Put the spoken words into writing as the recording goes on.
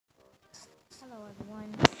Hello everyone.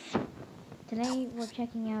 Today we're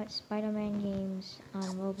checking out Spider-Man games on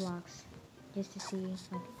Roblox, just to see,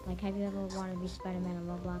 have you ever wanted to be Spider-Man on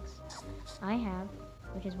Roblox? I have,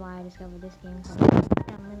 which is why I discovered this game called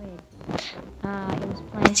Unlimited. It was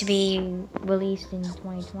planned to be released in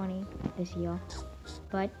 2020, this year,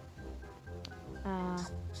 but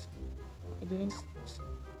it didn't,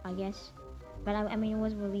 I guess. But I mean, it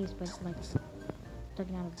was released, but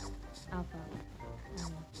taken out of alpha. I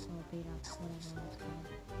don't know, or beta, whatever it's called.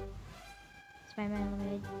 Spider-Man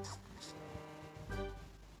Unlimited.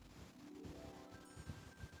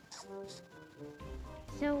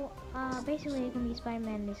 So, basically you can be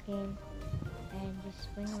Spider-Man in this game, and just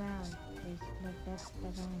spring around. That's all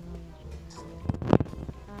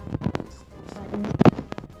I know buttons.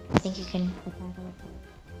 I think you can attack on the top.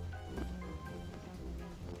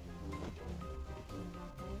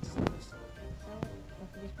 So,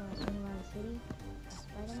 just want to swing around the city as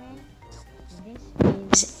Spider-Man,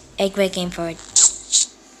 and this is a great game for it.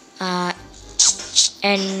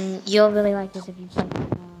 And you'll really like this if you play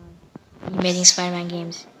Amazing Spider-Man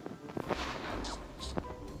games.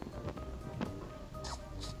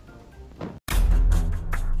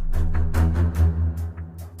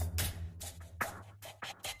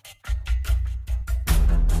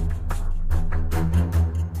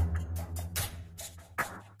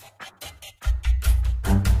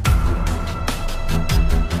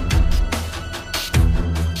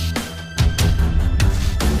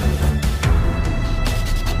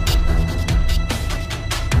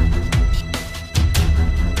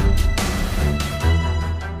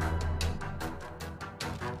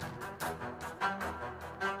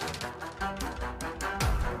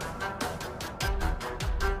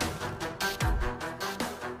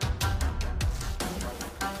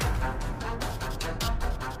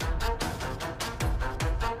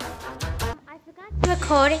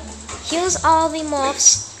 Record. Here's all the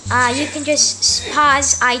morphs. You can just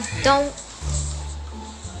pause. I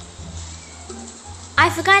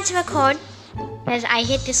forgot to record because I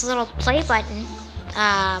hit this little play button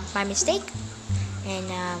by mistake, and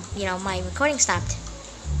my recording stopped.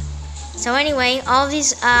 So anyway, all of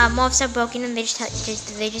these morphs are broken, and they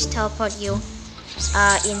just teleport you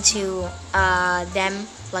into them,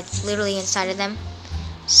 like literally inside of them.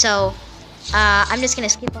 So I'm just gonna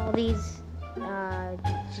skip all these.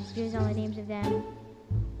 Here's all the names of them.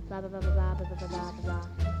 Blah blah blah blah blah blah blah blah blah.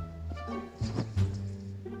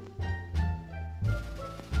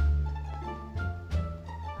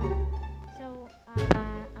 So I'm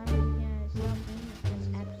gonna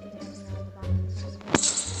stop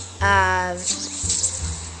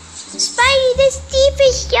Spidey, this thief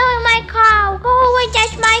is stealing my car. Go away,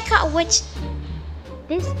 that's my car. Which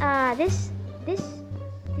this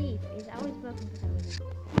thief is always broken for some reason.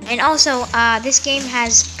 And also, this game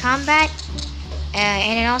has combat,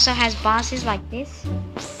 and it also has bosses like this,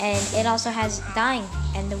 and it also has dying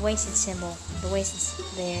and the wasted symbol. The wasted,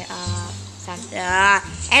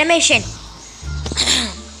 animation.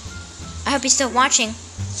 I hope you're still watching,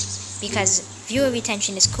 because viewer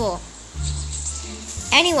retention is cool.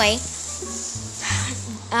 Anyway,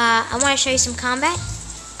 I want to show you some combat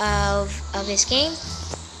of this game,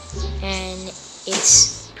 and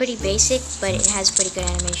it's pretty basic, but it has pretty good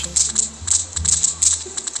animations.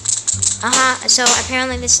 So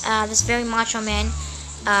apparently this very macho man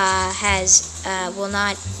will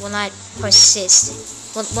not persist.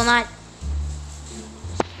 Will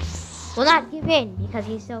not give in, because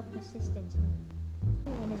he's so persistent.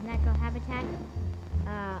 In his natural habitat,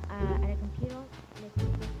 at a computer,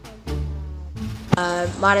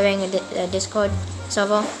 monitoring a Discord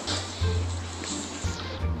server.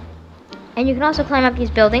 And you can also climb up these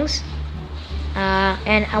buildings.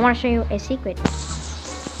 And I want to show you a secret.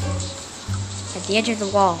 At the edge of the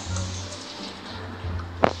wall.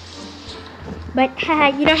 But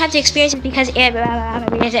you don't have to experience it because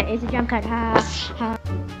it's a jump cut.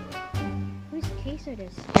 Who's Queso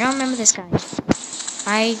this? I don't remember this guy.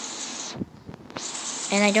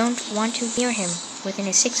 And I don't want to hear him within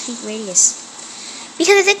a 6 feet radius.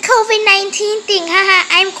 Because it's a COVID-19 thing. Haha,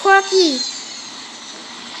 I'm quirky.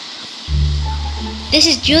 This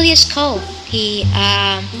is Julius Cole. He,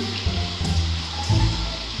 ha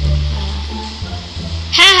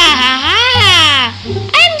ha ha ha!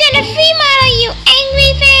 I'm gonna free model you,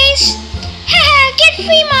 angry face! Ha ha! Get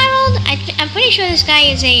free modeled! I'm pretty sure this guy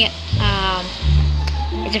is a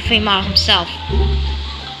free model himself.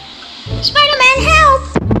 Spider-Man, help!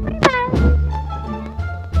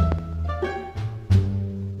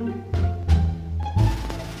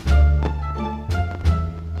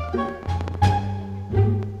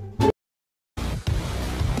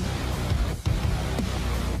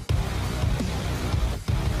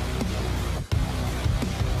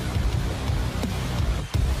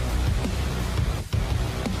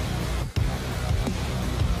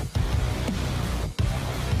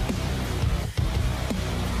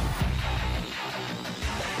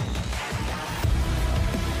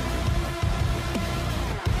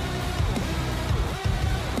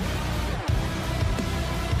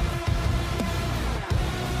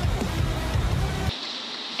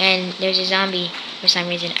 and there's a zombie for some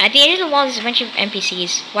reason. At the end of the wall, there's a bunch of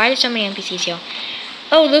NPCs. Why are there so many NPCs here?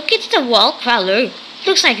 Oh, look, it's the wall crawler.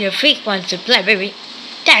 Looks like your freak wants to play, baby.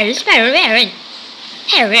 That is Spiderman.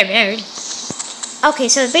 Okay,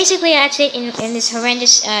 so basically that's it in this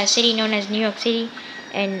horrendous city known as New York City,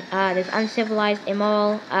 and this uncivilized,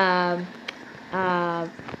 immoral,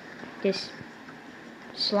 this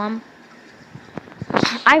slum.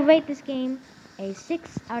 I rate this game a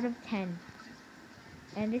 6 out of 10,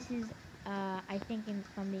 and this is, I think,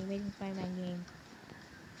 from the Amazing Spider-Man game.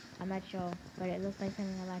 I'm not sure, but it looks like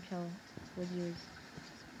something I'm not sure would use.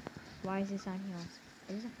 Why is this on here?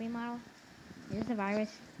 Is this a free model? Is this a virus?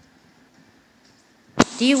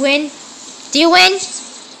 Do you win? Do you win?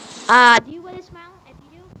 Do you win a smile? If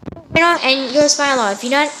you do, winner, and you're a smiler. If you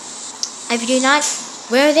do not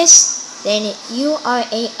wear this, then you are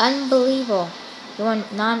a unbeliever. You are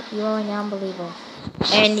a non-believer.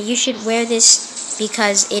 And you should wear this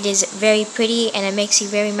because it is very pretty and it makes you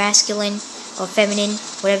very masculine or feminine,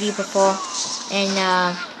 whatever you prefer. And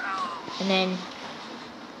then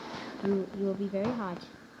you will be very hot.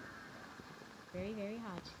 Very, very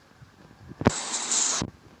hot.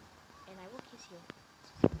 And I will kiss you.